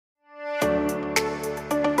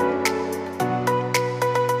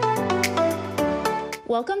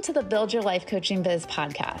Welcome to the Build Your Life Coaching Biz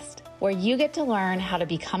podcast, where you get to learn how to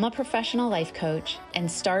become a professional life coach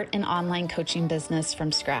and start an online coaching business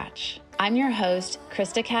from scratch. I'm your host,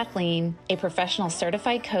 Krista Kathleen, a professional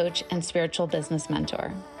certified coach and spiritual business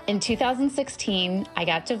mentor. In 2016, I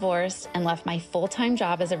got divorced and left my full-time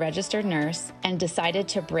job as a registered nurse and decided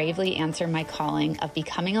to bravely answer my calling of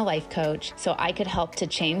becoming a life coach so I could help to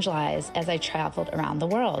change lives as I traveled around the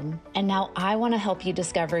world. And now I want to help you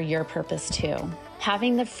discover your purpose too.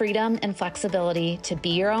 Having the freedom and flexibility to be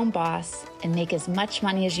your own boss and make as much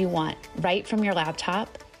money as you want right from your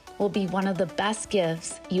laptop will be one of the best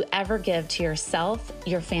gifts you ever give to yourself,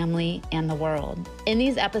 your family, and the world. In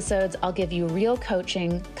these episodes, I'll give you real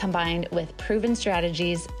coaching combined with proven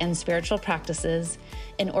strategies and spiritual practices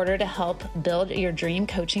in order to help build your dream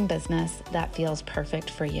coaching business that feels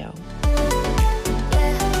perfect for you.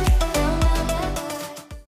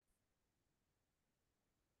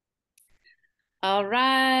 All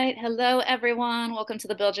right. Hello, everyone. Welcome to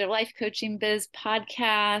the Build Your Life Coaching Biz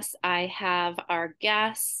podcast. I have our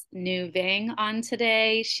guest, Nu Vang, on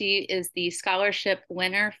today. She is the scholarship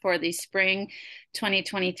winner for the Spring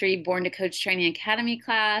 2023 Born to Coach Training Academy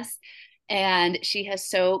class. And she has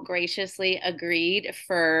so graciously agreed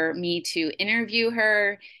for me to interview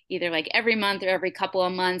her either like every month or every couple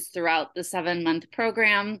of months throughout the 7-month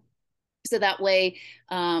program. So that way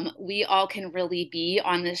we all can really be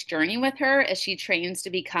on this journey with her as she trains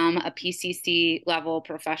to become a PCC level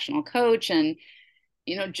professional coach, and,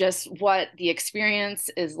 you know, just what the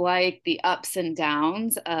experience is like, the ups and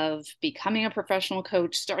downs of becoming a professional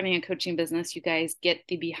coach, starting a coaching business. You guys get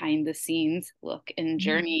the behind the scenes look and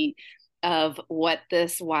journey of what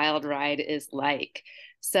this wild ride is like.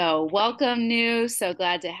 So welcome, Nu. So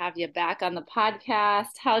glad to have you back on the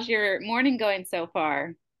podcast. How's your morning going so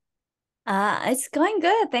far? It's going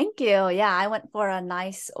good. Thank you. Yeah, I went for a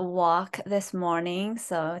nice walk this morning,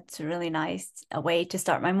 so it's really nice a way to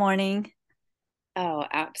start my morning. Oh,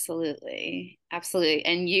 absolutely. Absolutely.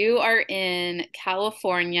 And you are in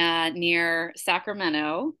California near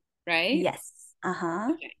Sacramento, right? Yes.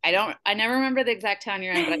 Uh-huh. Okay. I never remember the exact town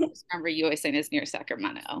you're in, but I just remember you always saying it's near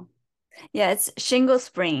Sacramento. Yeah, it's Shingle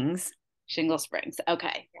Springs. Shingle Springs.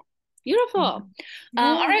 Okay. Beautiful. Mhm.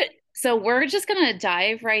 All Yeah. right. So we're just going to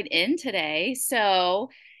dive right in today. So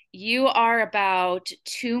you are about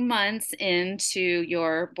 2 months into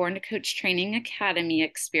your Born to Coach Training Academy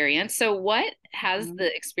experience. So what has Mhm.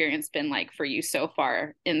 the experience been like for you so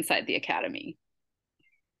far inside the academy?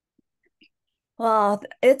 Well,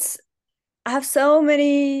 I have so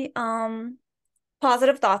many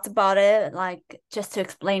positive thoughts about it. Like, just to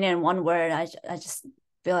explain it in one word, I just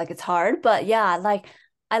feel like it's hard. But yeah, like,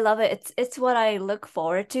 I love it. It's what I look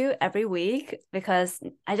forward to every week, because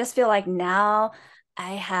I just feel like now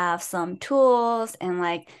I have some tools and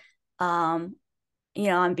like um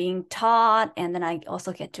I'm being taught, and then I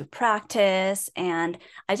also get to practice, and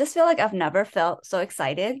I just feel like I've never felt so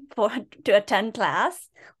excited for to attend class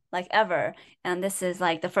like ever. And this is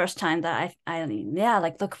like the first time that I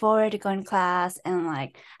like look forward to going to class, and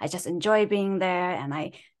like I just enjoy being there, and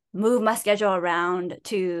I move my schedule around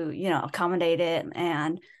to, accommodate it.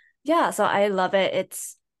 And yeah, so I love it.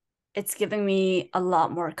 It's giving me a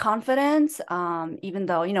lot more confidence, even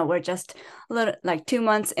though, we're just a little like 2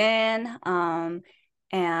 months in,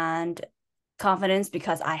 and confidence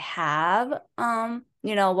because I have,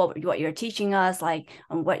 what you're teaching us, like,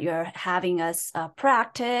 and what you're having us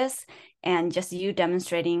practice, and just you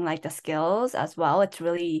demonstrating like the skills as well. It's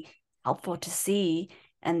really helpful to see.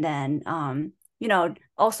 And then,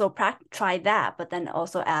 also try that, but then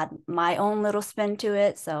also add my own little spin to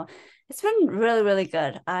it. So it's been really, really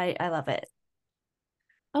good. I love it.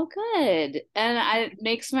 Oh, good. And it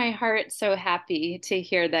makes my heart so happy to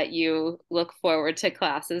hear that you look forward to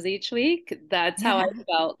classes each week. That's how I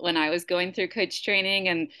felt when I was going through coach training.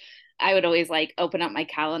 And I would always like open up my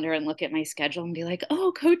calendar and look at my schedule and be like,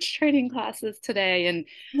 oh, coach training classes today. And it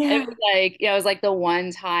Yeah. was like, yeah, it was like the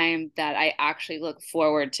one time that I actually look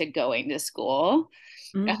forward to going to school.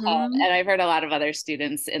 Mm-hmm. And I've heard a lot of other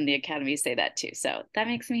students in the academy say that too. So that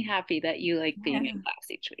makes me happy that you like being in Yeah. class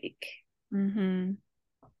each week. Mm-hmm.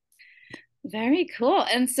 Very cool.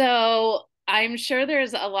 And so I'm sure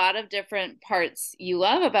there's a lot of different parts you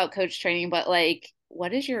love about coach training, but like,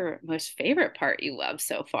 what is your most favorite part you love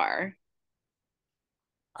so far?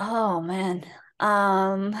 Oh man.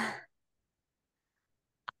 Um,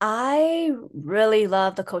 I really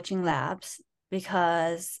love the coaching labs,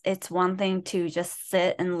 because it's one thing to just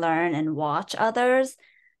sit and learn and watch others,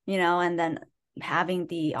 and then having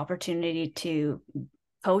the opportunity to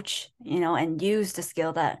coach, and use the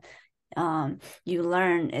skill that you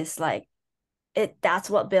learn is like that's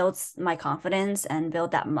what builds my confidence and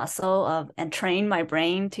build that muscle of and train my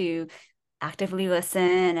brain to actively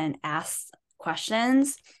listen and ask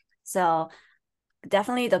questions. So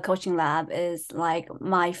definitely the coaching lab is like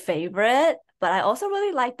my favorite, but I also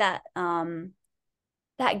really like that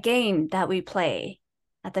game that we play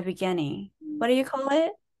at the beginning. What do you call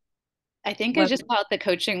it? I think I Where just call it the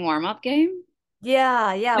coaching warm-up game.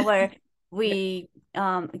 yeah, where we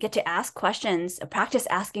get to ask questions, practice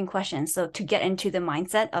asking questions. So to get into the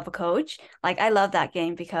mindset of a coach, like I love that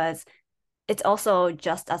game because it's also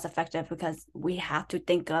just as effective because we have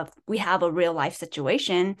a real life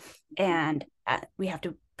situation and we have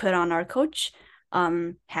to put on our coach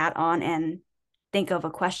hat on and think of a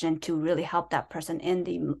question to really help that person in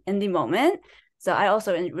the moment. So I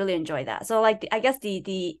also really enjoy that. So like I guess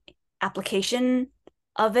the application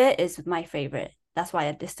of it is my favorite. That's why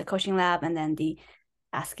it's the coaching lab and then the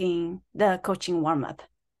coaching warm up.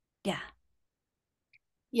 Yeah.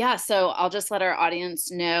 Yeah, so I'll just let our audience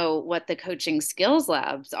know what the coaching skills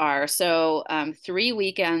labs are. So, 3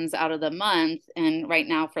 weekends out of the month, and right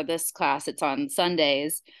now for this class, it's on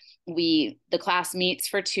Sundays. The class meets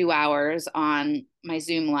for 2 hours on my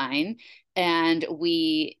Zoom line, and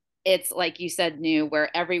it's like you said, New,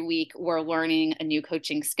 where every week we're learning a new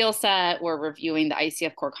coaching skill set, we're reviewing the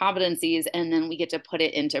ICF core competencies, and then we get to put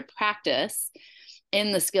it into practice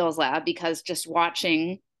in the skills lab because just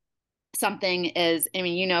watching something is, I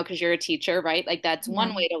mean, because you're a teacher, right? Like that's one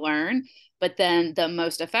Yeah. way to learn. But then the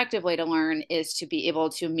most effective way to learn is to be able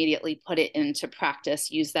to immediately put it into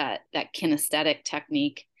practice, use that kinesthetic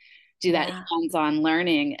technique, do that Yeah. hands-on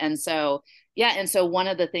learning. And so, yeah. And so one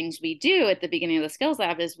of the things we do at the beginning of the skills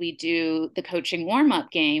lab is we do the coaching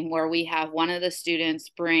warm-up game where we have one of the students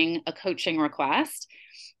bring a coaching request.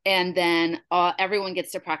 And then everyone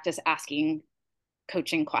gets to practice asking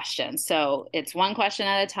coaching questions. So it's one question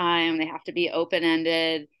at a time. They have to be open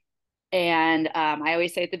ended. And I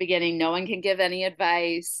always say at the beginning, no one can give any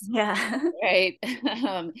advice, Yeah. right?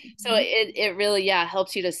 So it really, yeah,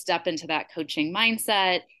 helps you to step into that coaching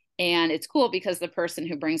mindset. And it's cool because the person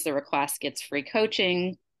who brings the request gets free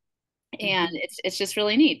coaching. And Mhm. it's just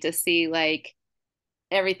really neat to see like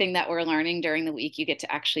everything that we're learning during the week, you get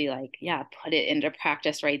to actually like, yeah, put it into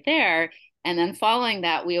practice right there. And then following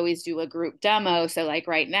that, we always do a group demo. So like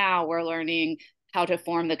right now we're learning how to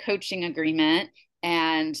form the coaching agreement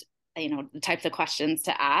and the types of questions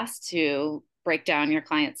to ask to break down your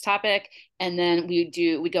client's topic. And then we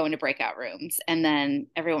go into breakout rooms and then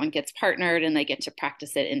everyone gets partnered and they get to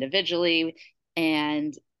practice it individually.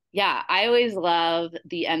 And yeah, I always love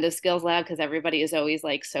the end of skills lab because everybody is always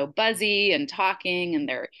like so buzzy and talking and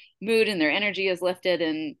their mood and their energy is lifted.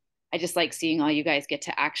 And I just like seeing all you guys get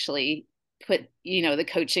to actually put, the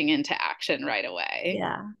coaching into action right away.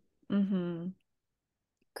 Yeah. Mm-hmm.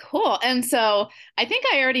 Cool. And so I think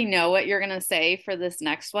I already know what you're going to say for this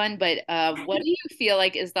next one, but what do you feel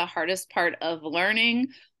like is the hardest part of learning,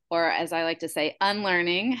 or as I like to say,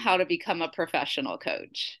 unlearning how to become a professional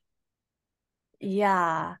coach?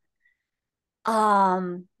 Yeah.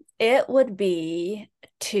 Um, it would be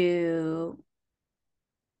to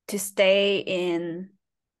stay in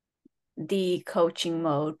the coaching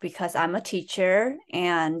mode because I'm a teacher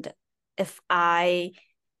and if I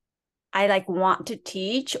like want to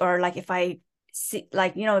teach or like if I see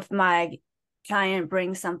like if my client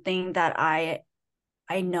brings something that I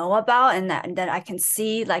know about and that I can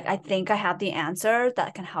see like I think I have the answer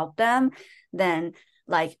that can help them, then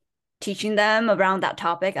like teaching them around that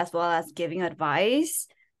topic as well as giving advice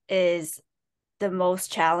is the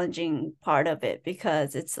most challenging part of it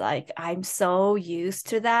because it's like I'm so used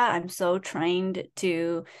to that. I'm so trained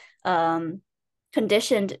to um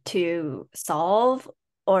conditioned to solve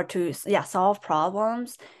or to solve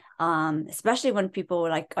problems. Especially when people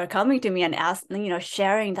like are coming to me and ask,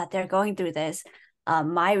 sharing that they're going through this.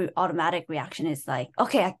 My automatic reaction is like,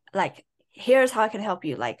 okay, like here's how I can help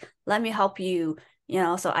you. Like, let me help you,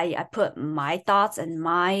 so I put my thoughts and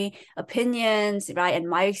my opinions, right, and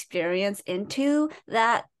my experience into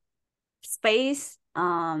that space.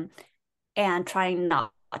 And trying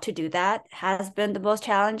not to do that has been the most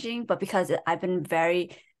challenging, but because I've been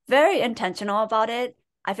very, very intentional about it,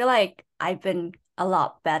 I feel like I've been a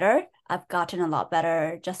lot better. I've gotten a lot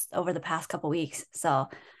better just over the past couple weeks. So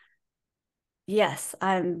yes,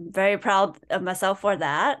 I'm very proud of myself for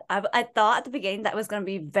that. I thought at the beginning that was going to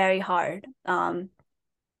be very hard.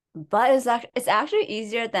 But it's actually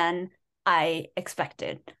easier than I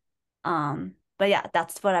expected. But yeah,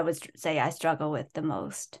 that's what I would say I struggle with the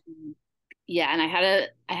most. Yeah, and I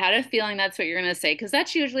had a feeling that's what you're going to say because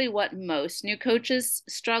that's usually what most new coaches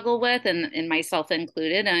struggle with, and myself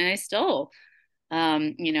included. And I still,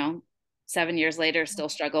 um, you know, 7 years later still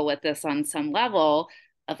struggle with this on some level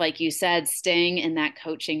of, like you said, staying in that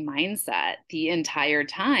coaching mindset the entire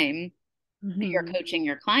time you're Mm-hmm. coaching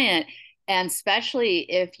your client. And especially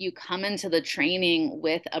if you come into the training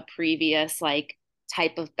with a previous like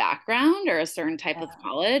type of background or a certain type of Yeah.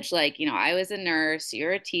 knowledge, like, I was a nurse,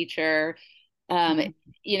 you're a teacher. Um,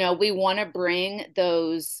 Mm-hmm. we want to bring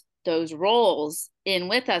those roles in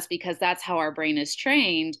with us because that's how our brain is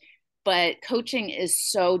trained. But coaching is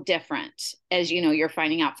so different, as you're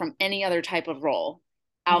finding out, from any other type of role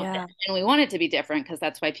out there. Yeah. And we want it to be different because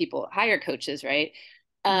that's why people hire coaches, right?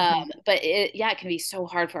 Um, Mm-hmm. but it can be so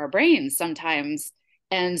hard for our brains sometimes.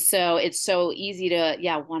 And so it's so easy to,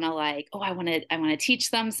 want to like, oh, I want to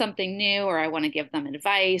teach them something new, or I want to give them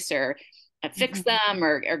advice, or fix Mm-hmm. them,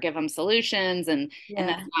 or give them solutions. And that's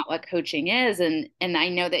Yeah. not what coaching is. And I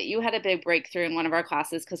know that you had a big breakthrough in one of our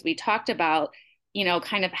classes because we talked about,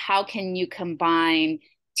 kind of how can you combine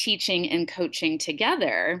teaching and coaching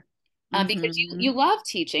together, because Mm-hmm. you love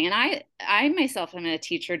teaching, and I myself am a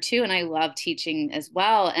teacher too, and I love teaching as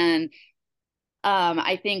well. And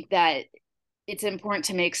I think that it's important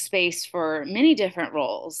to make space for many different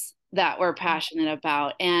roles that we're passionate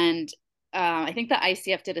about. And I think the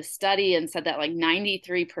ICF did a study and said that like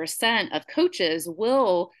 93% of coaches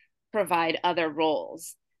will provide other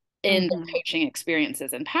roles in their Mm-hmm. coaching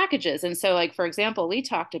experiences and packages. And so, like, for example, we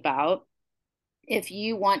talked about if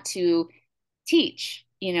you want to teach,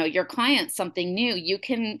 your clients something new, you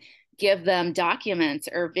can give them documents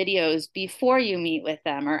or videos before you meet with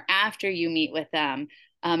them or after you meet with them.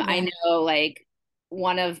 I Yeah. know, like,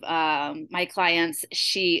 one of my clients,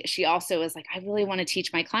 she also was like, I really want to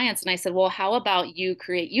teach my clients. And I said, well, how about you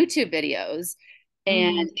create YouTube videos?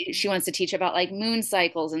 And Mm-hmm. she wants to teach about like moon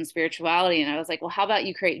cycles and spirituality. And I was like, well, how about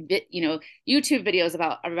you create YouTube videos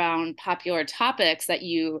about around popular topics that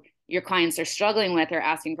your clients are struggling with or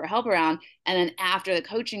asking for help around. And then after the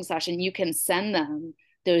coaching session, you can send them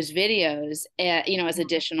those videos, as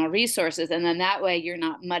additional resources. And then that way you're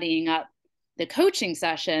not muddying up the coaching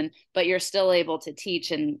session, but you're still able to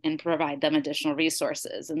teach and provide them additional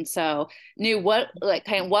resources. And so, what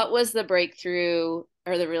was the breakthrough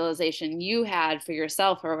or the realization you had for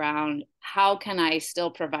yourself around how can I still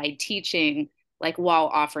provide teaching like while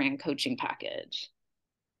offering a coaching package?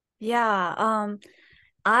 Yeah.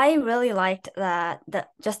 I really liked that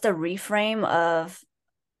just the reframe of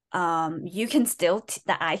you can still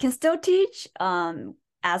that I can still teach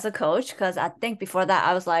as a coach, because I think before that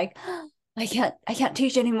I was like I can't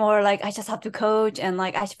teach anymore, like I just have to coach, and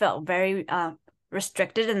like I felt very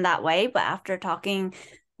restricted in that way. But after talking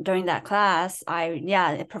during that class,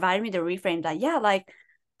 it provided me the reframe that like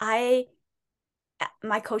I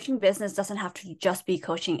my coaching business doesn't have to just be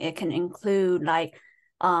coaching. It can include I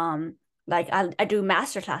do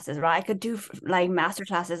master classes, right? I could do like master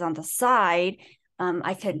classes on the side.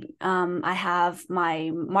 I have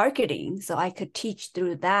my marketing, so I could teach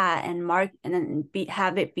through that and and then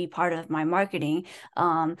have it be part of my marketing,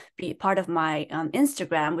 be part of my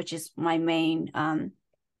Instagram, which is my main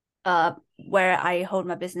uh where I hold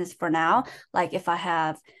my business for now. Like if I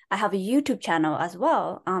have a YouTube channel as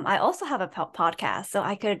well. I also have a podcast, so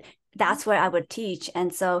that's where I would teach.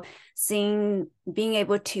 And so being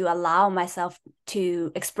able to allow myself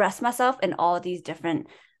to express myself in all these different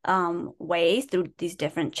ways through these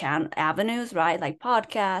different channel avenues, right? Like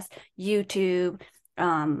podcast, YouTube,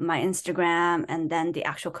 my Instagram, and then the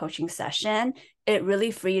actual coaching session. It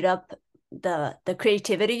really freed up the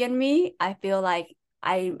creativity in me. I feel like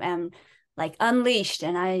I am like unleashed,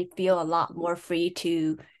 and I feel a lot more free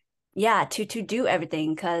to do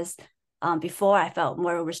everything, because before I felt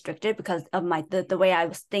more restricted because of the way I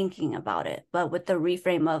was thinking about it. But with the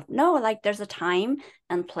reframe of no, like there's a time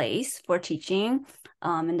and place for teaching,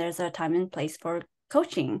 and there's a time and place for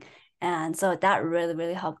coaching. And so that really,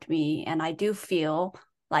 really helped me. And I do feel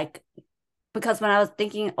like, because when I was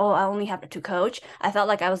thinking, oh, I only have to coach, I felt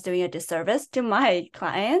like I was doing a disservice to my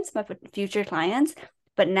clients, my future clients.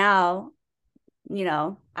 But now,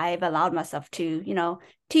 I've allowed myself to,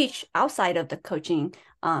 teach outside of the coaching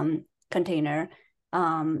container.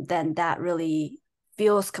 Then that really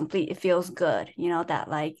feels complete. It feels good, that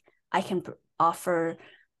like I can offer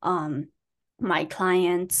my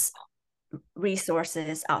clients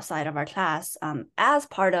resources outside of our class, as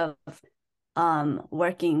part of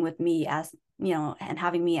working with me as and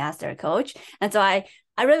having me as their coach. And so I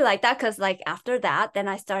really like that, because like after that, then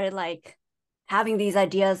I started like having these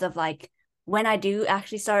ideas of like, when I do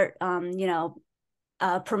actually start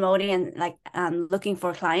promoting and like looking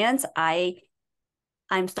for clients,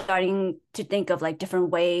 I'm starting to think of like different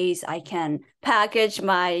ways I can package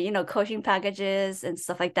my, coaching packages and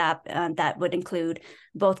stuff like that. That would include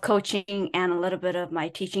both coaching and a little bit of my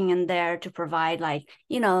teaching in there to provide like,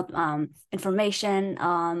 information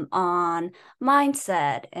on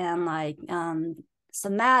mindset and like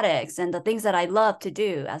somatics and the things that I love to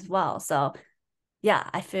do as well. So yeah,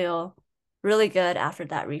 I feel really good after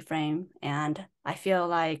that reframe. And um,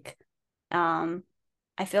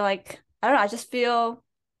 I don't know, I just feel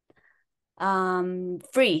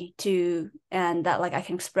free to, and that like I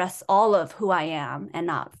can express all of who I am and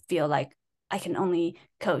not feel like I can only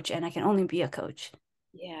coach and I can only be a coach.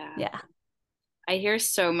 Yeah. Yeah. I hear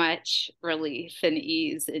so much relief and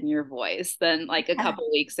ease in your voice than like a couple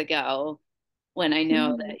weeks ago when I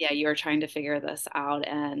know Mhm. that, yeah, you were trying to figure this out.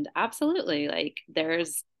 And absolutely, like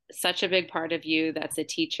there's such a big part of you that's a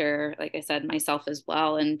teacher, like I said, myself as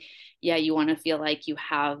well. And yeah, you want to feel like you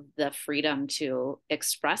have the freedom to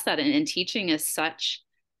express that. And teaching is such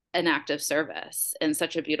an act of service and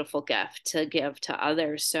such a beautiful gift to give to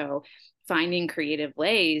others. So finding creative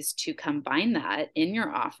ways to combine that in your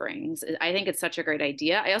offerings, I think it's such a great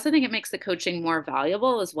idea. I also think it makes the coaching more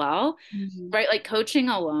valuable as well, Mhm. right? Like coaching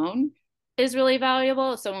alone is really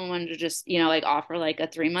valuable. If someone wanted to just, like offer like a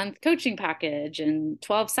 3-month coaching package and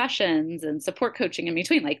 12 sessions and support coaching in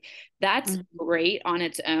between, like that's Mhm. great on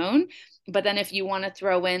its own. But then if you want to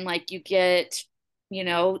throw in like you get,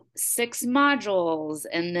 6 modules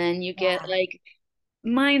and then you get Yeah. like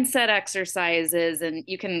mindset exercises and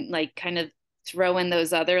you can like kind of throw in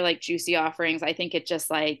those other like juicy offerings, I think it just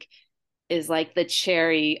like is like the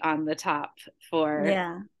cherry on the top for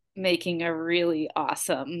Yeah. making a really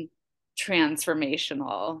awesome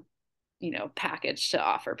transformational, package to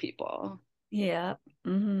offer people. Yeah.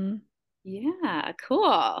 Mm-hmm. Yeah,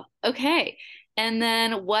 cool. Okay. And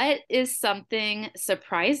then what is something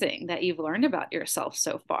surprising that you've learned about yourself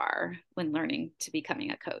so far when learning to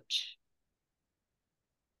becoming a coach?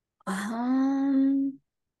 Um,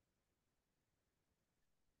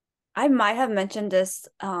 I might have mentioned this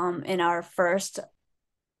in our first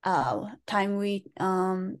time we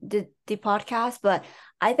did the podcast, but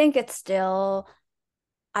I think it's still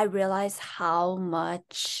I realize how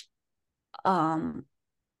much um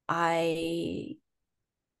I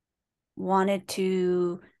wanted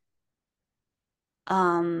to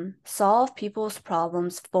solve people's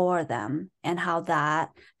problems for them and how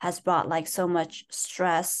that has brought like so much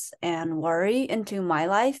stress and worry into my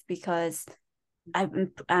life because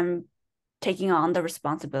I'm taking on the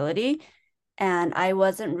responsibility and I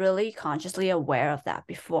wasn't really consciously aware of that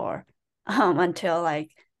before until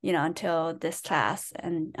like until this class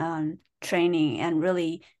and training and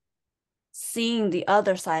really seeing the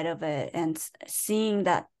other side of it and seeing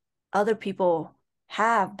that other people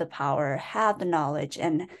have the power, have the knowledge,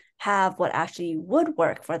 and have what actually would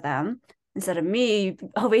work for them instead of me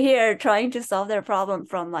over here trying to solve their problem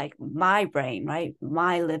from like my brain, right?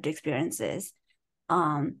 My lived experiences.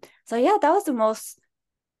 So yeah, that was the most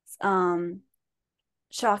um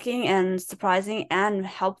shocking and surprising and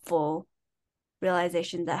helpful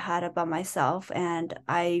realizations I had about myself. And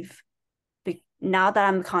now that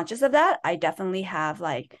I'm conscious of that, I definitely have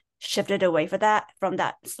like shifted away from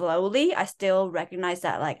that slowly. I still recognize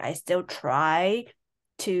that like I still try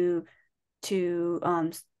to to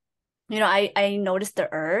I noticed the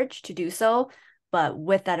urge to do so, but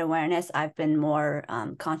with that awareness, I've been more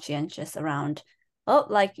conscientious around, oh,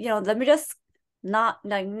 like, let me just not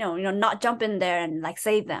like not jump in there and like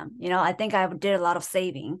save them. I think I did a lot of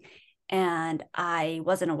saving and I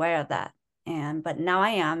wasn't aware of that. But now I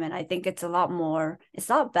am, and I think it's a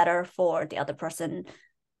lot better for the other person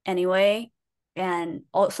anyway. And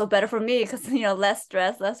also better for me because less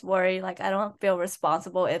stress, less worry. Like I don't feel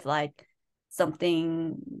responsible if like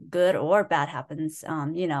something good or bad happens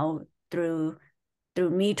through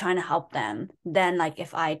me trying to help them. Then like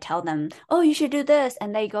if I tell them, oh, you should do this,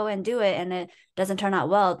 and they go and do it and it doesn't turn out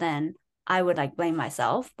well, then I would like blame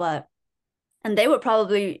myself. And they would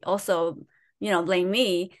probably also blame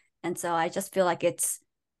me. And so I just feel like it's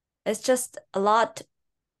just a lot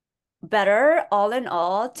better all in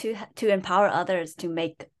all to empower others to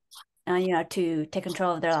make to take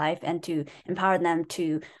control of their life and to empower them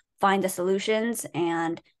to find the solutions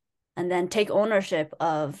and then take ownership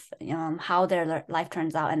of how their life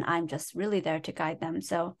turns out. And I'm just really there to guide them.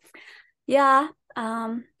 So yeah,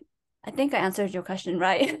 I think I answered your question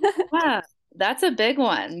right. Yeah, that's a big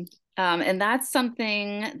one. And that's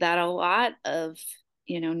something that a lot of,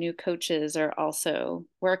 new coaches are also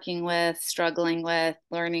working with, struggling with,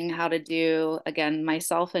 learning how to do, again,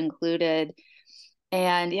 myself included.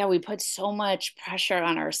 And yeah, we put so much pressure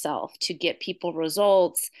on ourselves to get people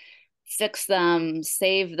results fix them,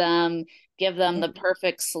 save them, give them Yeah. the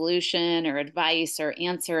perfect solution or advice or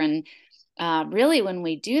answer. And really, when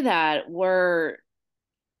we do that, we're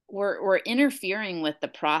interfering with the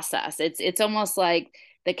process. It's almost like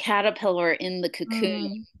the caterpillar in the cocoon,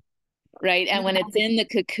 Mm, right? And when yeah. it's in the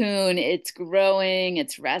cocoon, it's growing,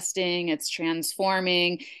 it's resting, it's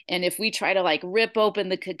transforming. And if we try to like rip open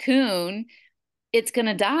the cocoon, it's going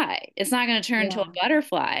to die. It's not going to turn into a Yeah.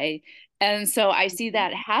 butterfly. And so I see Mhm.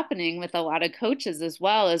 that happening with a lot of coaches as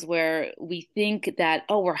well, is where we think that,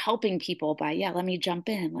 oh, we're helping people by, yeah, let me jump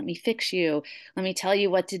in, let me fix you, let me tell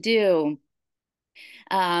you what to do.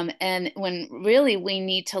 And when really we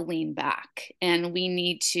need to lean back and we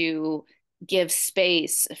need to give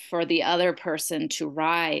space for the other person to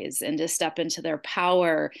rise and to step into their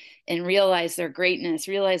power and realize their greatness,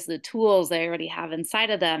 realize the tools they already have inside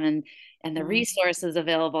of them and the Yeah. resources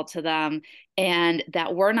available to them, and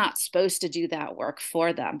that we're not supposed to do that work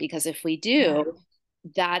for them, because if we Yeah. do,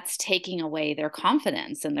 that's taking away their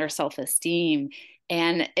confidence and their self-esteem.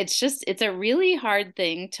 And it's a really hard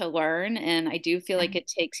thing to learn. And I do feel like it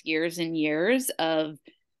takes years and years of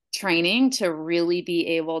training to really be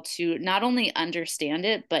able to not only understand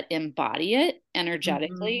it, but embody it Mhm.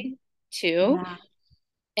 energetically too. Yeah.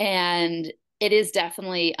 And it is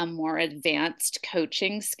definitely a more advanced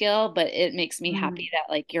coaching skill, but it makes me happy Mm. that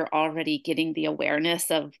like you're already getting the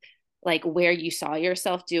awareness of like where you saw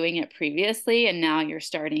yourself doing it previously, and now you're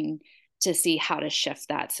starting to see how to shift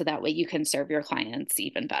that so that way you can serve your clients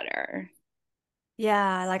even better.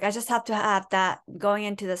 Yeah, like I just have to have that going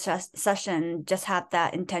into the session, just have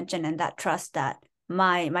that intention and that trust that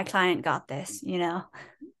my client got this, you know?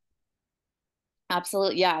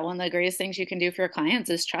 Absolutely. Yeah. One of the greatest things you can do for your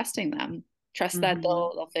clients is trusting them. Trust that Hmm.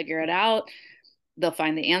 they'll figure it out. They'll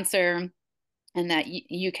find the answer, and that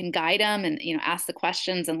you can guide them and ask the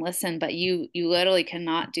questions and listen, but you literally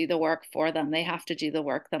cannot do the work for them. They have to do the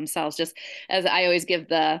work themselves. Just as I always give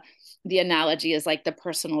the analogy is like the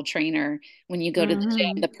personal trainer. When you go to the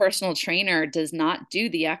gym, Hmm. the personal trainer does not do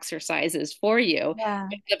the exercises for you. Yeah.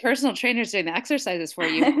 If the personal trainer is doing the exercises for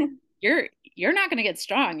you, you're you're not going to get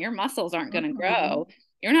strong. Your muscles aren't going to Hmm. grow.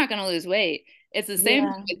 You're not going to lose weight. It's the same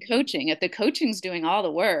Yeah. with coaching. If the coaching's doing all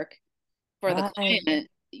the work for the Right. client,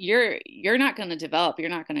 you're not going to develop, you're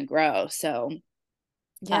not going to grow. So uh,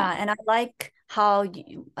 Yeah, and I like how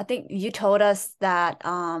I think you told us that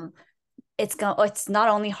it's not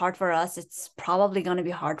only hard for us, it's probably going to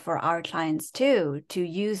be hard for our clients too to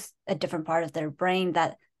use a different part of their brain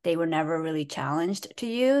that they were never really challenged to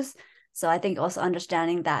use. So I think also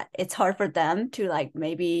understanding that it's hard for them to like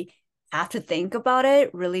maybe have to think about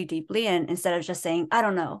it really deeply and instead of just saying, I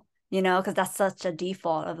don't know, you know, because that's such a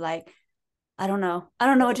default of like, I don't know. I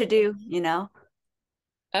don't know what to do, you know?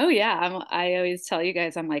 oh yeah, I always tell you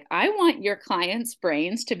guys, I'm like, I want your clients'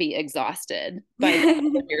 brains to be exhausted by the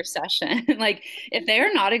end of your session. Like if they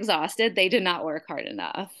are not exhausted, they did not work hard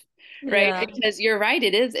enough, right? Yeah. Because you're right,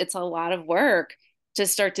 it's a lot of work to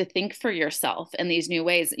start to think for yourself in these new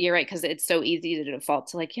ways. You're right, because it's so easy to default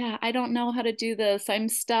to like, yeah, I don't know how to do this. I'm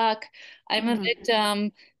stuck. I'm a Mhm.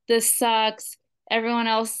 victim. This sucks. Everyone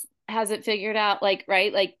else has it figured out. Like,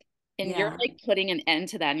 right? Like, and you're Yeah. like putting an end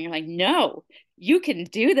to that. And you're like, no, you can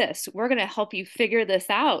do this. We're going to help you figure this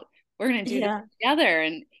out. We're going to do this Yeah. together.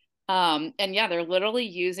 And yeah, they're literally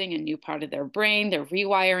using a new part of their brain. They're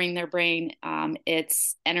rewiring their brain.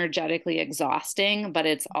 It's energetically exhausting, but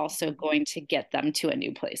it's also going to get them to a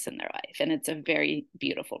new place in their life. And it's a very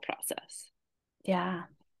beautiful process. Yeah.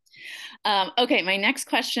 Okay, my next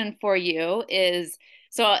question for you is,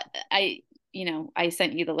 so I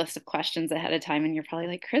sent you the list of questions ahead of time, and you're probably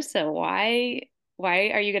like, Krista,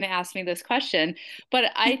 why are you going to ask me this question? But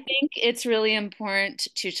I think it's really important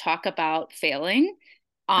to talk about failing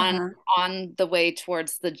on Uh-huh. on the way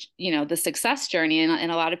towards the success journey.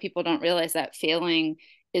 And a lot of people don't realize that failing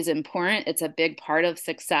is important. It's a big part of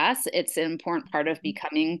success. It's an important part of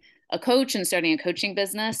becoming a coach and starting a coaching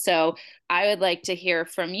business. So I would like to hear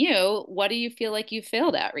from you. What do you feel like you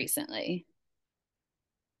failed at recently?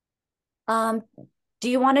 Um, do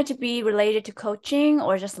you want it to be related to coaching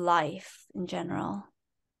or just life in general?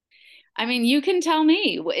 I mean, you can tell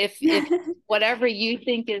me if whatever you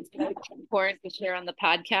think is most important to share on the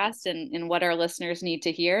podcast and what our listeners need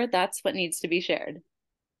to hear, that's what needs to be shared.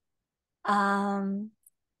 Um,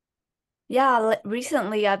 yeah,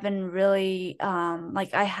 recently I've been really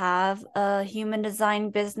like I have a human design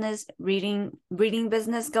business, reading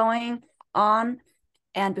business going on.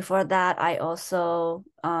 And before that, I also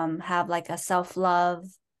have like a self-love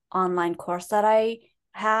online course that I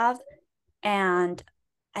have. And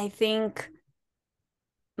I think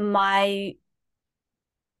my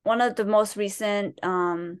one of the most recent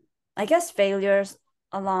I guess failures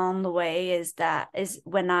along the way is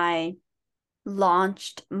when I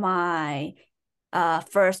launched my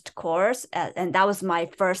first course, and that was my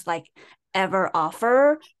first like ever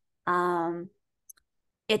offer. um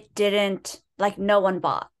it didn't, like, no one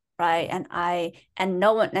bought, right? And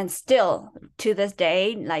no one, and still to this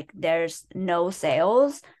day, like, there's no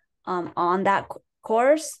sales on that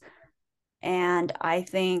course. And I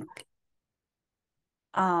think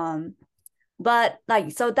um but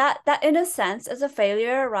like, so that in a sense is a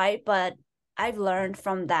failure, right? But I've learned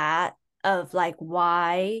from that of like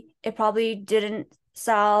why it probably didn't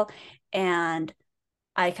sell. And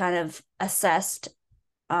I kind of assessed,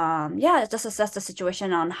 yeah, just assessed the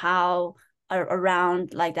situation on how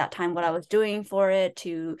around like that time, what I was doing for it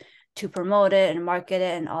to promote it and market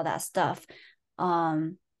it and all that stuff.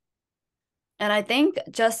 um and I think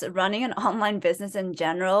just running an online business in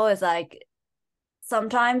general is like,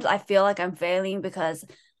 sometimes I feel like I'm failing because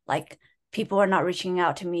like people are not reaching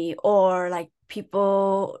out to me, or like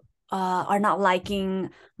people are not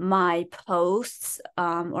liking my posts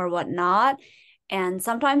or whatnot. And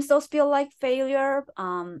sometimes those feel like failure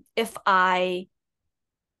if I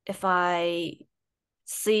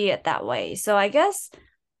see it that way. So I guess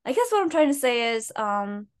what I'm trying to say is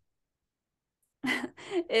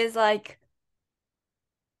is like,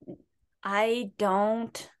 I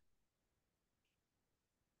don't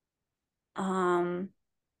um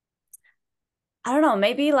I don't know,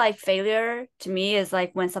 maybe like failure to me is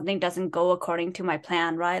like when something doesn't go according to my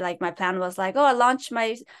plan, right? Like my plan was like, oh, I launched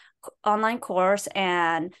my online course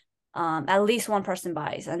and at least one person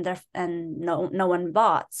buys, and no one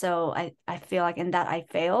bought. So I feel like in that I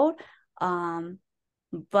failed. Um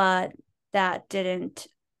but that didn't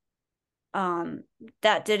um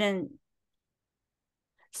that didn't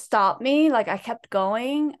stop me. Like I kept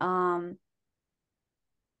going.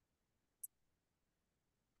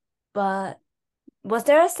 But was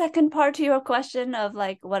there a second part to your question of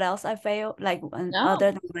like what else I failed, like No,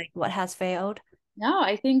 other than like what has failed? no,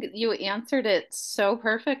 I think you answered it so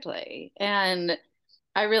perfectly. And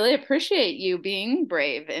I really appreciate you being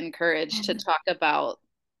brave and courage to talk about,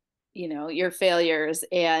 your failures.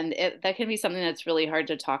 And that can be something that's really hard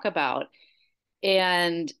to talk about.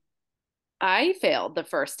 And I failed the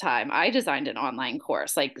first time I designed an online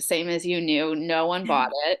course, like same as you knew, no one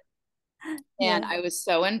bought it. And Yeah. I was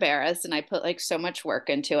so embarrassed and I put like so much work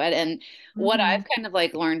into it. And what Mm-hmm. I've kind of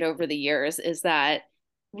like learned over the years is that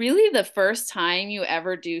really the first time you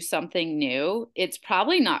ever do something new, it's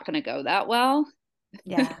probably not going to go that well.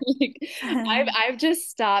 Yeah. Like, I've just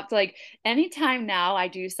stopped. Like anytime now I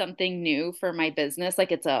do something new for my business,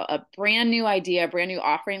 like it's a brand new idea, a brand new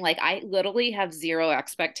offering, like I literally have zero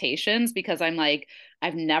expectations because I'm like,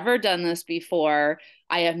 I've never done this before.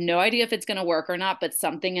 I have no idea if it's going to work or not, but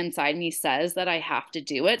something inside me says that I have to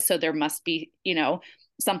do it. So there must be,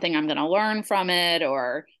 something I'm going to learn from it,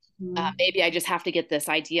 or Mhm. maybe I just have to get this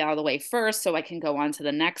idea out of the way first so I can go on to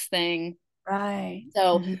the next thing. Right.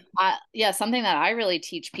 So, Mm-hmm. yeah, something that I really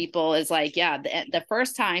teach people is like, yeah, the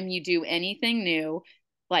first time you do anything new,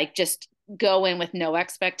 like just go in with no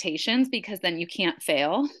expectations because then you can't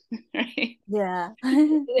fail, right? Yeah.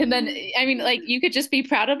 And then, I mean, like you could just be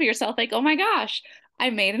proud of yourself, like, oh my gosh, I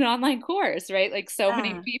made an online course, right? Like so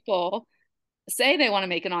many Yeah. people say they want to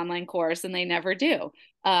make an online course and they never do.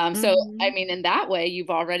 So I Mm-hmm. mean, in that way, you've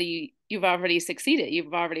already succeeded.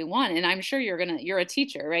 You've already won. And I'm sure you're a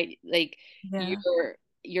teacher, right? Like Yeah.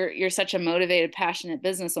 you're such a motivated, passionate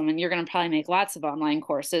businesswoman. You're gonna probably make lots of online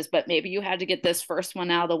courses, but maybe you had to get this first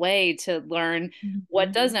one out of the way to learn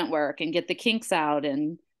what Mm-hmm. doesn't work and get the kinks out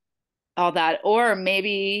and all that. Or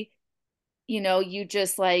maybe you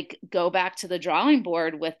just like go back to the drawing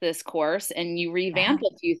board with this course and you revamp Yeah.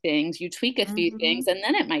 a few things, you tweak a few Mm-hmm. things, and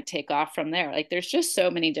then it might take off from there. Like there's just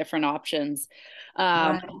so many different options.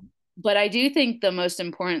 Um, Right. but I do think the most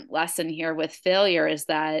important lesson here with failure is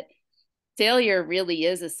that failure really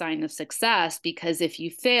is a sign of success because if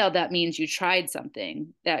you fail, that means you tried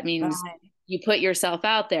something. That means Right. you put yourself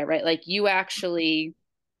out there, right? Like you actually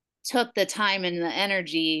took the time and the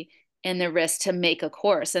energy and the risk to make a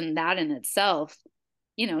course, and that in itself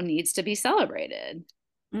needs to be celebrated.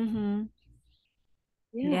 Mm-hmm.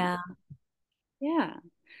 Yeah. Yeah. Yeah.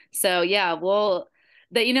 So yeah, well,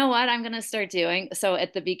 that you know what I'm going to start doing. So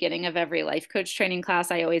at the beginning of every life coach training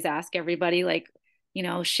class, I always ask everybody like,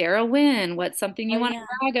 share a win. What's something Oh you want to yeah.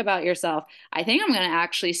 brag about yourself? I think I'm going to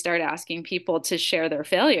actually start asking people to share their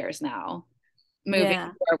failures now, moving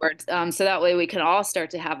Yeah. forward. So that way we can all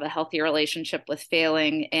start to have a healthy relationship with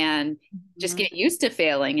failing and just Mm-hmm. get used to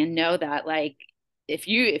failing and know that like if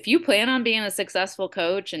you plan on being a successful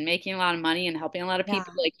coach and making a lot of money and helping a lot of Yeah.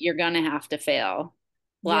 people, like you're gonna have to fail.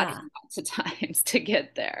 lots Yeah. and lots of times to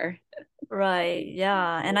get there. Right.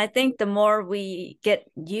 Yeah. And I think the more we get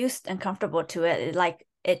used and comfortable to it, like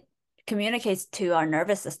it communicates to our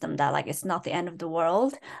nervous system that like it's not the end of the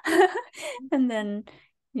world. And then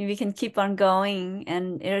we can keep on going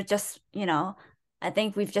and it'll just, I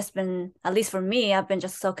think we've just been, at least for me, I've been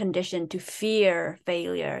just so conditioned to fear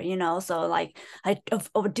failure, so like I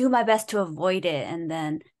would do my best to avoid it. And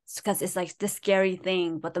then because it's like this scary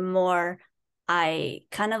thing, but the more I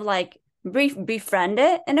kind of like befriend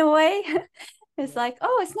it in a way, it's like,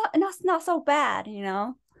 oh, it's not so bad.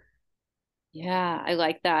 Yeah, I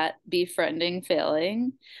like that befriending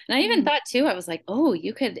failing. And I even Mhm. thought too, I was like, oh,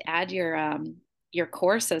 you could add your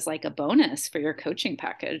course as like a bonus for your coaching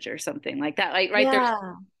package or something like that. Like, right,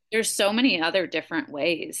 Yeah. there's so many other different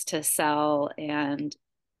ways to sell and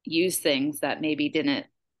use things that maybe didn't,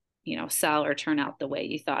 sell or turn out the way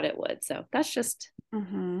you thought it would. So that's just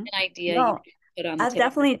Hmm. an idea you No, could put on the I've table.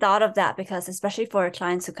 definitely thought of that because especially for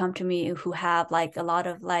clients who come to me who have like a lot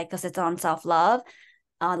of like, because it's on self-love,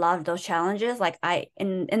 a lot of those challenges, like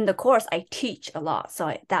in the course I teach a lot,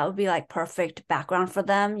 so that would be like perfect background for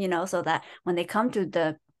them, so that when they come to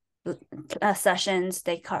the sessions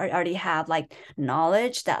they already have like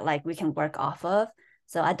knowledge that like we can work off of.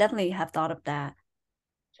 So I definitely have thought of that.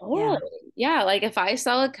 Totally. Yeah. Yeah, like if I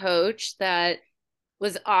saw a coach that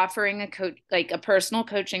was offering a coach like a personal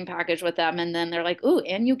coaching package with them and then they're like, "Ooh,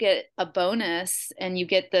 and you get a bonus and you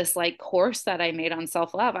get this like course that I made on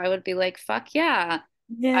self-love." I would be like, "Fuck yeah.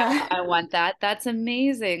 Yeah. I want that. That's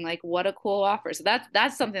amazing. Like what a cool offer." So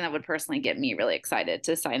that's something that would personally get me really excited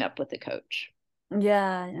to sign up with a coach.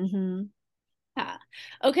 Yeah. Hmm. Yeah.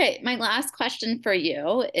 Okay, my last question for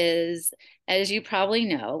you is, as you probably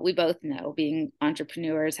know, we both know, being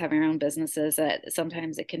entrepreneurs, having our own businesses, that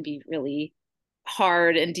sometimes it can be really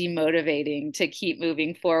hard and demotivating to keep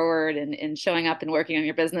moving forward and showing up and working on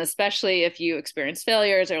your business, especially if you experience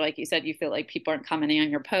failures or like you said, you feel like people aren't commenting on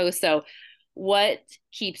your posts. So what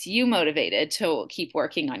keeps you motivated to keep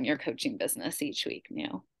working on your coaching business each week,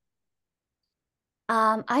 Neil?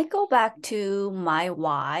 I go back to my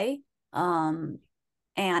why. Um,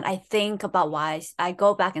 and I think about why I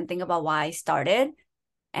go back and think about why I started.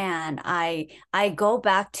 And I go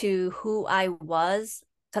back to who I was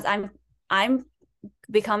because I'm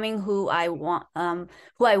becoming who I want,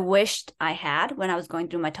 who I wished I had when I was going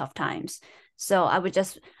through my tough times. So I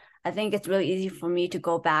think it's really easy for me to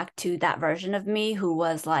go back to that version of me who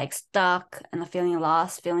was like stuck and feeling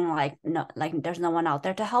lost, feeling like no, like there's no one out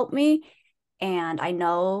there to help me. And I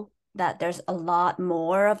know that there's a lot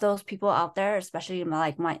more of those people out there, especially in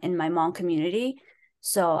my Hmong community.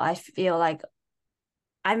 So I feel like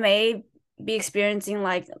I may be experiencing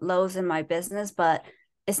like lows in my business, but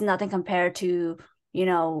it's nothing compared to,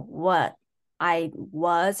 what I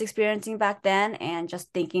was experiencing back then. And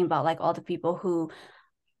just thinking about like all the people who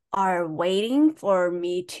are waiting for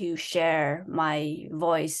me to share my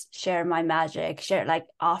voice, share my magic, share like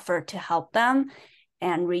offer to help them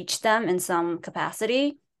and reach them in some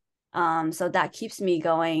capacity. So that keeps me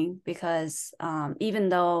going because even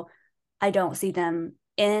though I don't see them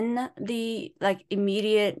in the like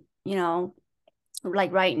immediate,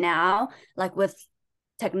 like right now, like with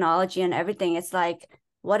technology and everything, it's like,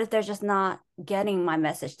 what if they're just not getting my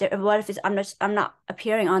message? What if I'm not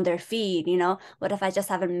appearing on their feed, What if I just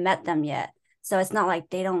haven't met them yet? So it's not like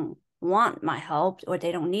they don't want my help or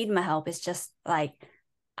they don't need my help. It's just like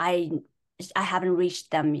I I haven't reached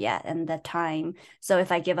them yet in the time. So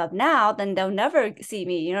if I give up now, then they'll never see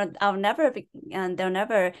me, I'll never be, and they'll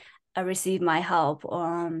never receive my help.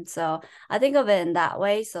 So I think of it in that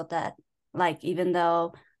way so that like even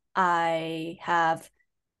though I have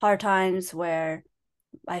hard times where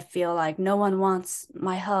I feel like no one wants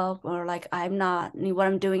my help or like what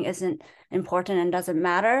I'm doing isn't important and doesn't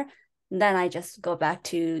matter, then I just go back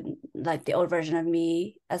to like the old version of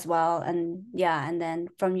me as well. And yeah, and then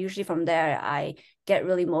usually from there, I get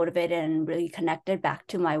really motivated and really connected back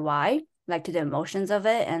to my why, like to the emotions of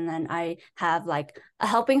it. And then I have like a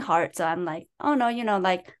helping heart. So I'm like, oh no,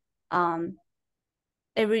 like, um,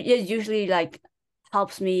 it usually like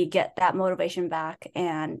helps me get that motivation back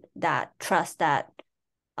and that trust that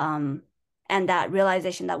um and that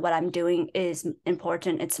realization that what I'm doing is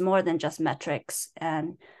important. It's more than just metrics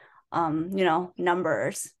and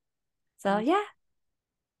numbers. So yeah.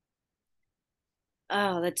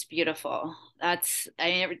 Oh, that's beautiful. I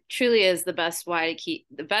mean, it truly is the best way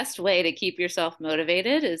to keep yourself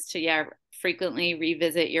motivated is to, yeah, frequently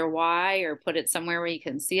revisit your why or put it somewhere where you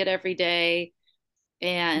can see it every day.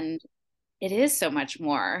 And it is so much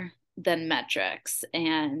more than metrics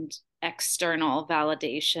and external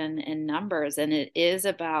validation and numbers. And it is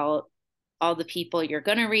about all the people you're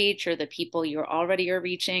going to reach or the people you're already are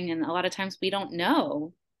reaching. And a lot of times we don't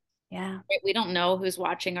know. Yeah. Right? We don't know who's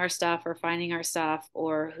watching our stuff or finding our stuff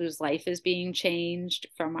or whose life is being changed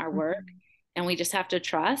from our work. Mm-hmm. And we just have to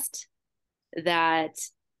trust that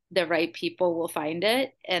the right people will find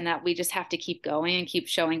it and that we just have to keep going and keep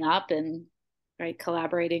showing up and right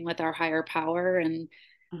collaborating with our higher power and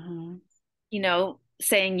Mm-hmm.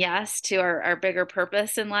 saying yes to our bigger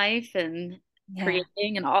purpose in life and Yeah.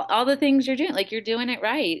 creating and all the things you're doing, like you're doing it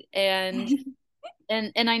right. And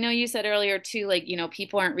I know you said earlier too, like,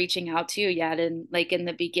 people aren't reaching out to you yet. And like in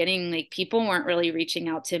the beginning, like people weren't really reaching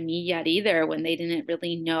out to me yet either when they didn't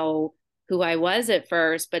really know who I was at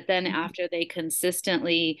first. But then after they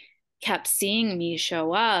consistently kept seeing me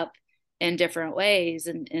show up in different ways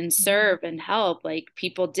and serve and help, like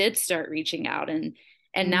people did start reaching out. And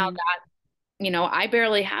now Mm-hmm. that, I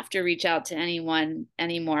barely have to reach out to anyone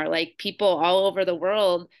anymore. Like people all over the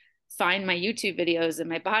world find my YouTube videos and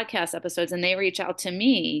my podcast episodes and they reach out to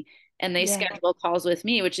me and they Yeah. schedule calls with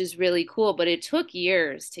me, which is really cool. But it took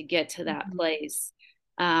years to get to that Mm-hmm. place.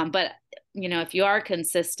 But if you are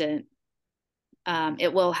consistent,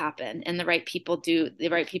 it will happen. And the right people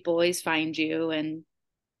always find you. And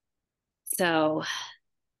so,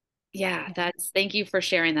 yeah, thank you for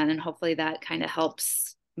sharing that. And hopefully that kind of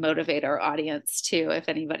helps motivate our audience too, if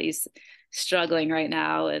anybody's struggling right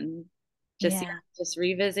now and just Yeah. just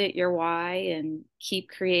revisit your why and keep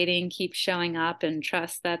creating, keep showing up and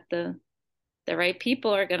trust that the right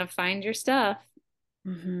people are going to find your stuff.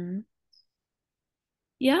 Mm-hmm.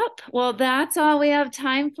 Yep. Well, that's all we have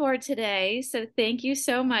time for today. So thank you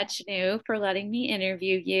so much, Nu, for letting me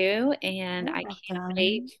interview you. And You're I can't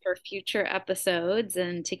wait welcome. for future episodes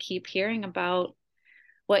and to keep hearing about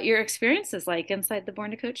what your experience is like inside the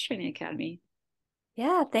Born to Coach Training Academy.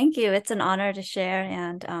 Yeah, thank you. It's an honor to share,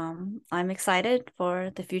 and I'm excited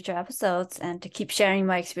for the future episodes and to keep sharing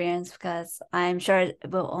my experience because I'm sure it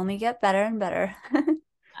will only get better and better.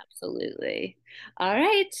 Absolutely. All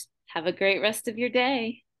right. Have a great rest of your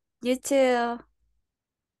day. You too.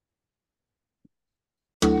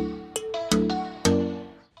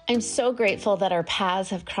 I'm so grateful that our paths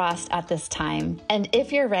have crossed at this time. And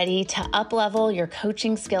if you're ready to up-level your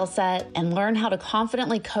coaching skill set and learn how to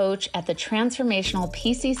confidently coach at the transformational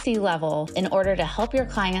PCC level in order to help your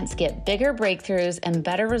clients get bigger breakthroughs and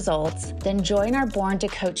better results, then join our Born to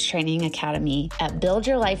Coach Training Academy at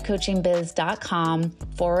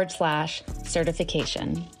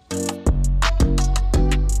buildyourlifecoachingbiz.com/certification.